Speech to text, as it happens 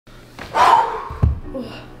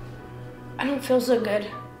It feels so good.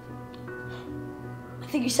 I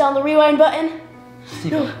think you saw the rewind button.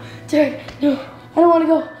 No, Derek, no, I don't want to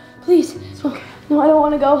go. Please, no, I don't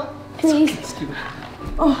want to go. Please.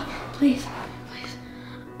 Oh, please, please.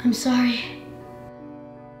 I'm sorry.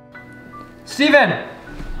 Steven!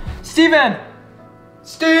 Steven!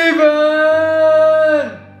 Steven!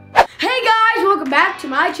 Hey guys, welcome back to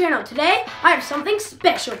my channel. Today, I have something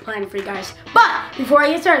special planned for you guys. But before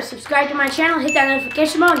I get started, subscribe to my channel, hit that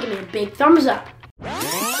notification bell, and give me a big thumbs up.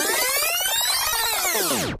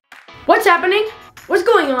 What's happening? What's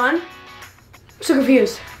going on? I'm so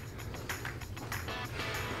confused.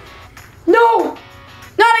 No!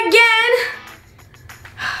 Not again!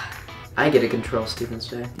 I get to control Steven's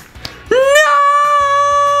day. No!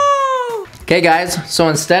 Okay guys, so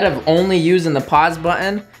instead of only using the pause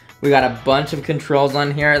button, we got a bunch of controls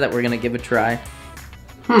on here that we're gonna give a try.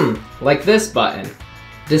 Like this button.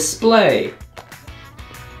 Display.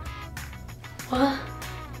 What?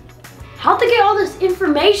 How'd they get all this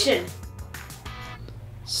information?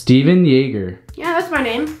 Steven Yeager. Yeah, that's my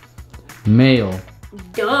name. Male.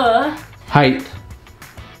 Duh. Height.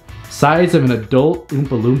 Size of an adult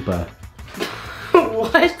Oompa Loompa.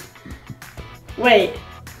 What? Wait.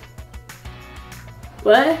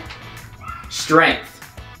 What? Strength.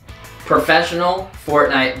 Professional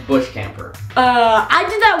Fortnite bush camper. I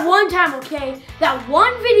did that one time, okay? That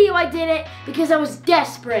one video I did it because I was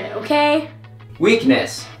desperate, okay?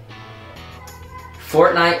 Weakness.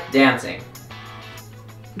 Fortnite dancing.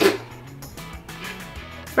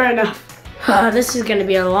 Fair enough. This is gonna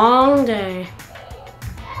be a long day.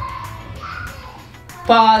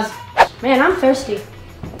 Pause. Man, I'm thirsty.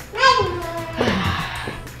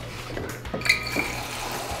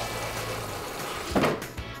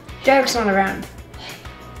 Derek's not around.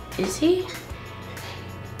 Is he?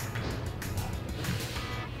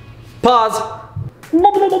 Pause.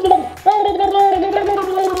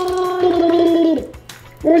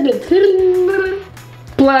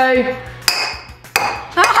 Play.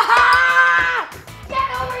 Get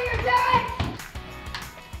over here, Derek!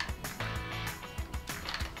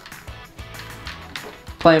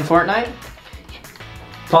 Playing Fortnite?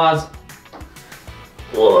 Pause.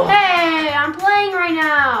 Hey, I'm playing right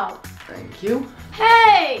now. Thank you.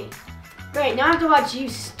 Hey! Great, now I have to watch you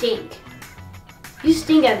stink. You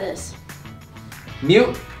stink at this.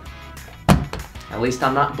 Mute. At least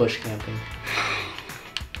I'm not bush camping.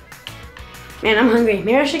 Man, I'm hungry.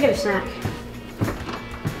 Maybe I should get a snack.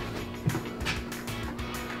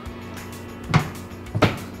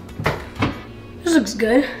 This looks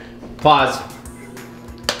good. Pause.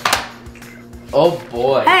 Oh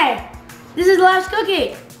boy. Hey, this is the last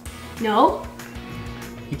cookie. No?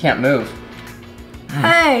 You can't move.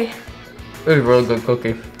 Hey, It's a really good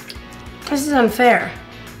cookie. this is unfair.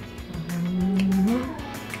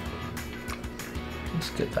 Let's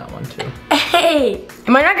get that one too. Hey,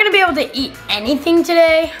 am I not gonna be able to eat anything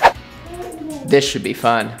today? This should be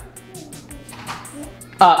fun.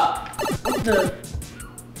 Up.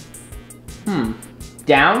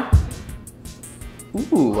 Down.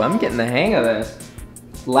 Ooh, I'm getting the hang of this.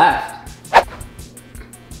 Left.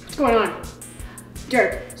 What's going on?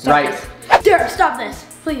 Derek, stop Right. this. Derek, stop this,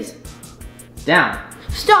 please. Down.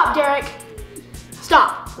 Stop, Derek.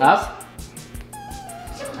 Stop. Please. Up.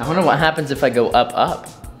 I wonder what happens if I go up, up.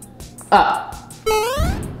 Up.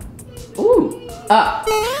 Ooh, up.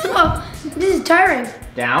 Oh, this is tiring.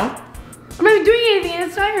 Down. I'm not even doing anything,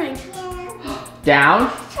 it's tiring. Down.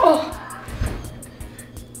 Oh,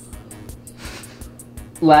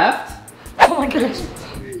 Left. oh my gosh.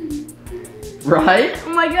 Right.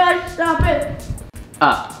 Oh my gosh, stop it.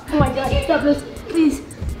 Up. Oh my gosh, stop this, please.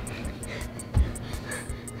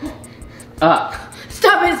 Up.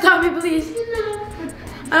 Stop it, please.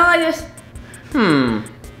 I don't like this.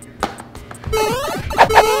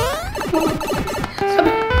 Stop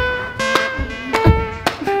it.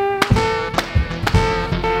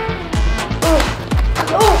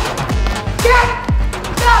 Oh, Derek,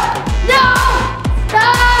 stop, no,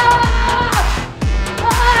 stop,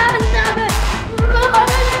 stop it.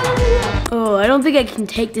 Oh, I don't think I can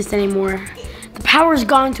take this anymore. The power's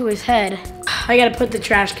gone to his head. I gotta put the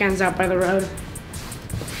trash cans out by the road.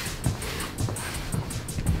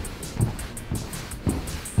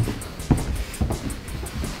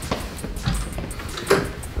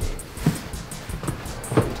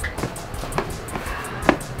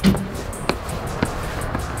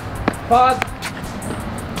 Pause.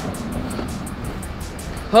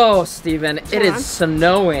 Oh, Steven, it is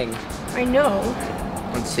snowing. I know.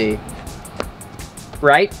 Let's see.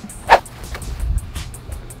 Right.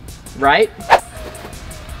 Right.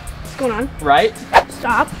 What's going on? Right.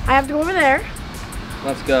 Stop. I have to go over there.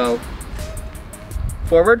 Let's go.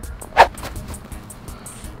 Forward.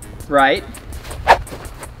 Right.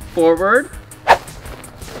 Forward.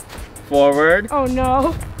 Forward. Oh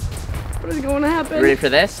no. What is going to happen? You ready for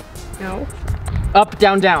this? No. Up,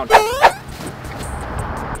 down, down.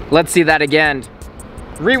 Let's see that again.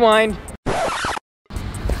 Rewind.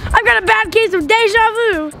 I've got a bad case of deja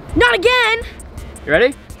vu. Not again. You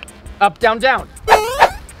ready? Up, down, down.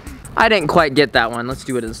 I didn't quite get that one. Let's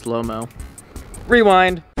do it in slow-mo.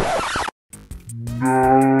 Rewind.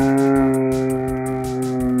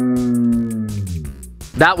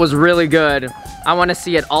 That was really good. I want to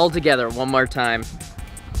see it all together one more time.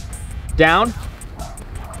 Down.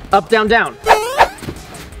 Up, down, down.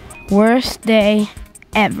 Worst day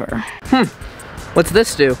ever. What's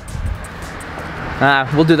this do?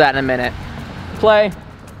 We'll do that in a minute. Play.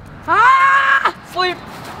 Ah! Sleep.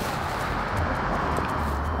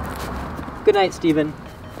 Good night, Steven.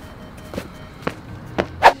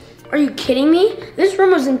 Are you kidding me? This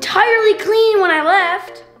room was entirely clean when I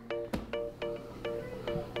left.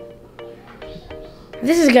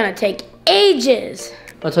 This is gonna take ages.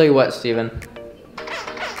 I'll tell you what, Steven.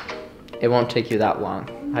 It won't take you that long,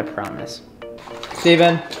 I promise.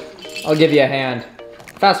 Steven, I'll give you a hand.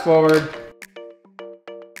 Fast forward.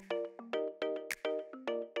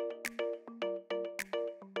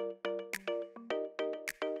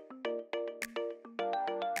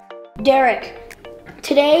 Derek,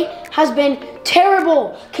 today has been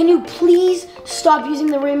terrible. Can you please stop using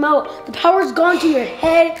the remote? The power's gone to your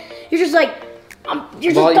head. You're just like,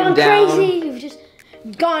 you're just Volume gone down. crazy. You've just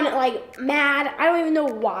gone like mad. I don't even know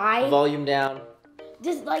why. Volume down.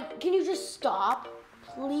 Just like, can you just stop,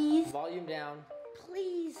 please? Volume down.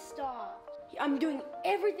 Please stop. I'm doing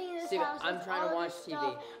everything in this Steven, house. I'm with trying to all watch this TV.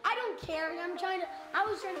 stuff. I don't care. I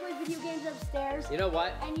was trying to play video games upstairs. You know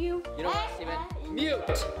what? And you. You know what, Steven?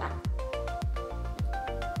 Mute.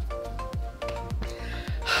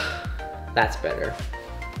 That's better.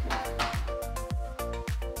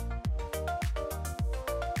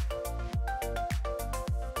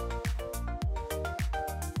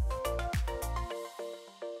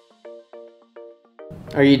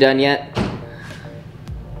 Are you done yet?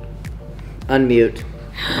 Unmute.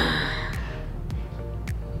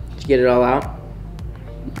 Did you get it all out?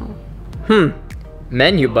 No.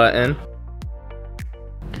 Menu button.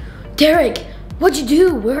 Derek, what'd you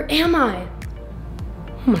do? Where am I?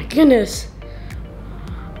 Oh my goodness.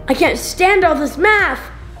 I can't stand all this math.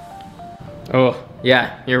 Oh,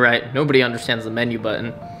 yeah, you're right. Nobody understands the menu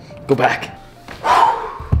button. Go back.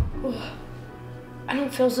 I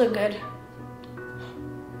don't feel so good.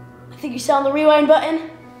 I think you saw the rewind button.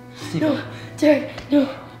 No, Derek, no.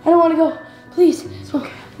 I don't want to go. Please.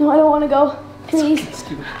 No, I don't want to go. Please.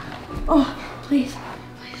 Oh, please.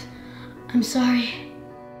 Please. I'm sorry.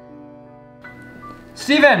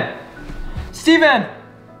 Steven! Steven!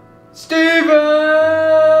 Steven!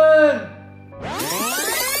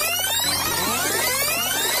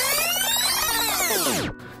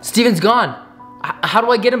 Steven's gone. How do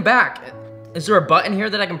I get him back? Is there a button here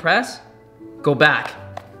that I can press? Go back.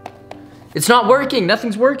 It's not working.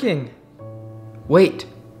 Nothing's working. Wait.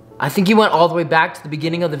 I think he went all the way back to the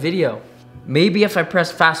beginning of the video. Maybe if I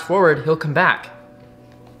press fast forward, he'll come back.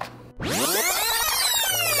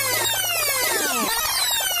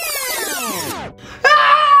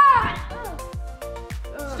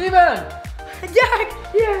 Steven! Derek,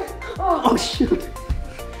 yeah. Oh shoot.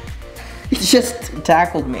 He just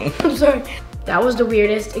tackled me. I'm sorry. That was the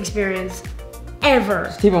weirdest experience ever.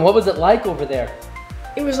 Steven, what was it like over there?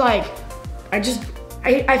 It was like, I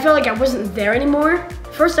felt like I wasn't there anymore.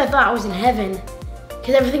 First I thought I was in heaven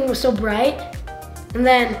because everything was so bright. And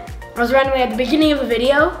then I was randomly at the beginning of the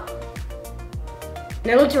video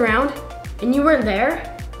and I looked around and you weren't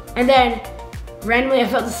there. And then randomly I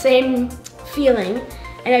felt the same feeling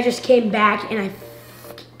and I just came back and I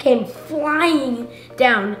came flying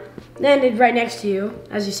down, landed right next to you,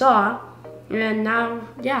 as you saw. And now,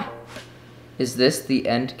 yeah. Is this the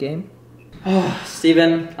end game? Oh,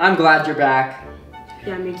 Steven, I'm glad you're back.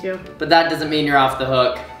 Yeah, me too. But that doesn't mean you're off the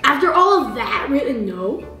hook. After all of that, really,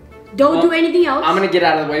 no. Don't do anything else. I'm gonna get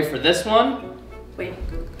out of the way for this one. Wait.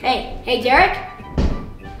 Hey, Derek?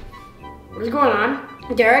 What is going on?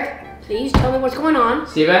 Derek, please tell me what's going on.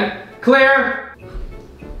 Steven, clear!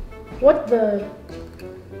 What the?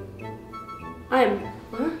 Huh?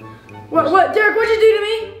 What, Derek, what'd you do to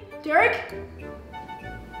me? Derek?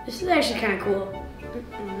 This is actually kind of cool.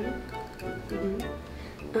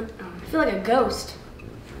 I feel like a ghost.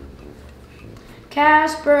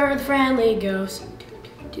 Casper the friendly ghost.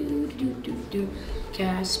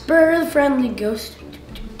 Casper the friendly ghost.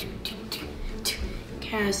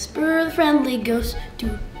 Casper the friendly ghost.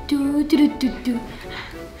 Do, do, do, do, do.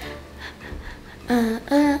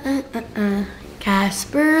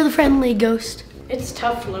 Casper the Friendly Ghost. It's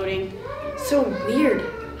tough floating. It's so weird. I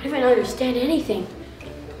don't even understand anything.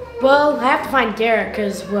 Well, I have to find Derek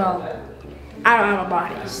because, well, I don't have a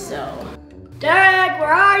body, so. Derek,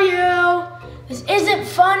 where are you? This isn't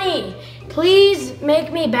funny. Please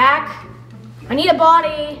make me back. I need a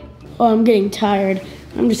body. Oh, I'm getting tired.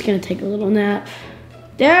 I'm just gonna take a little nap.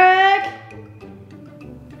 Derek!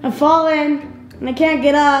 I've fallen and I can't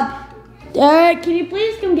get up. Derek, can you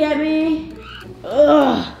please come get me?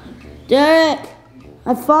 Ugh. Derek,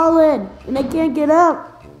 I've fallen and I can't get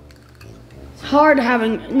up. It's hard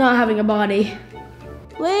not having a body.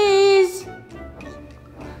 Please.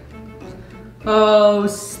 Oh,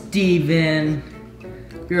 Steven.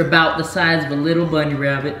 You're about the size of a little bunny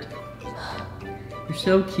rabbit. You're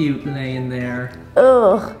so cute laying there.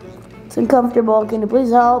 Ugh. It's uncomfortable. Can you please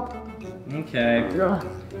help? Okay. Ugh.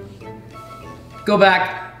 Go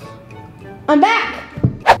back. I'm back.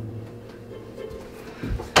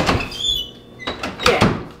 Okay.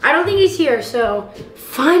 I don't think he's here, so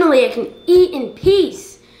finally I can eat in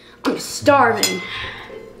peace. I'm starving.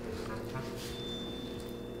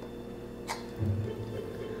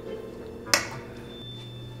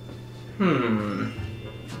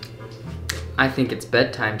 I think it's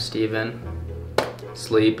bedtime, Steven.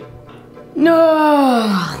 Sleep.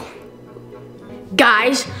 No.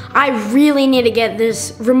 Guys, I really need to get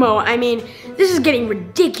this remote. I mean, this is getting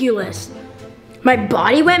ridiculous. My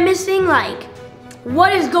body went missing, like,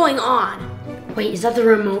 what is going on? Wait, is that the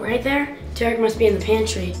remote right there? Derek must be in the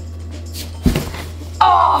pantry.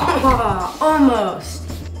 Oh, almost.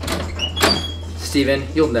 Steven,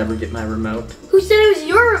 you'll never get my remote. Who said it was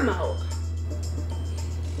your remote?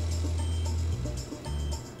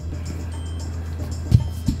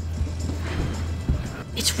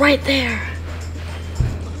 It's right there.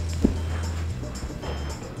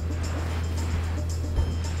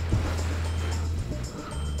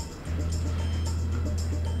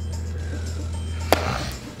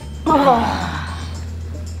 Oh.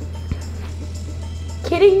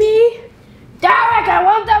 Kidding me? Derek, I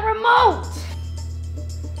want that remote!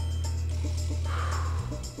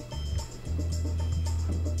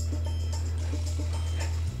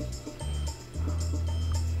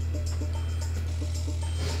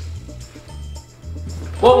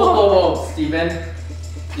 Whoa, whoa, whoa, whoa, Steven.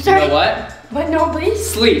 Sorry. You know what? But no, please.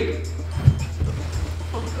 Sleep.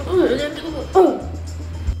 Oh.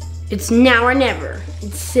 It's now or never.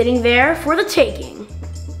 It's sitting there for the taking.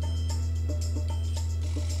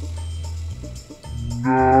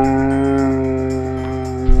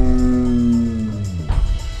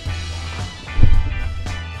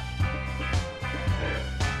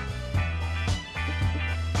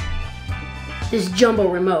 This jumbo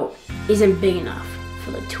remote isn't big enough for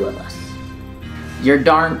the two of us. You're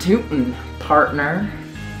darn tootin', partner.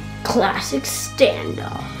 Classic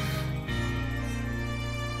standoff.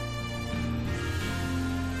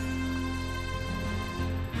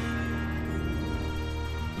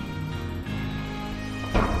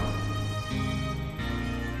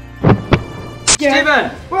 Steven!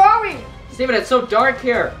 Where are we? Steven, it's so dark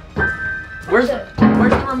here. Where's the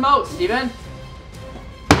remote, Steven?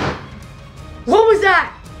 What was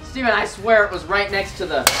that? Steven, I swear it was right next to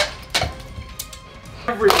the...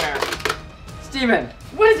 everywhere. Steven!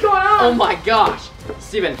 What is going on? Oh my gosh!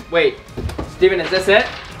 Steven, wait. Steven, is this it?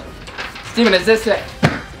 Steven, is this it?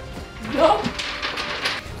 No.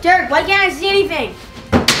 Derek, why can't I see anything?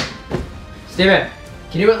 Steven,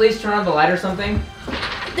 can you at least turn on the light or something?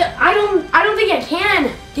 I don't think I can.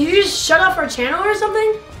 Did you just shut off our channel or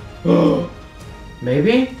something?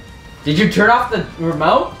 Maybe? Did you turn off the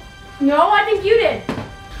remote? No, I think you did.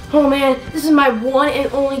 Oh man, this is my one and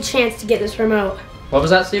only chance to get this remote. What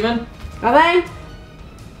was that, Steven? Bye-bye.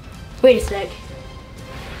 Wait a sec.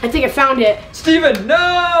 I think I found it. Steven,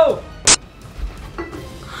 no!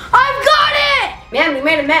 I've got it! Man, we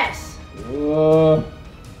made a mess. I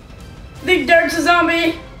think Derek's a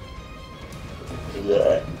zombie.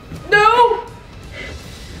 No!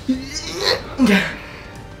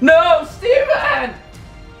 No, Steven!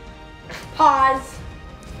 Pause.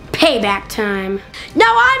 Payback time.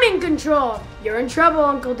 Now I'm in control. You're in trouble,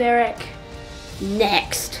 Uncle Derek.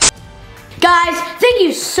 Next. Guys, thank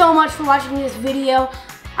you so much for watching this video.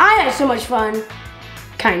 I had so much fun.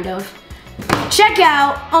 Kind of. Check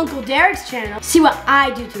out Uncle Derek's channel. See what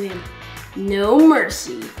I do to him. No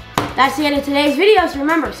mercy. That's the end of today's video, so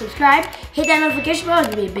remember, subscribe, hit that notification bell, and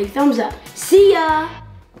give me a big thumbs up. See ya!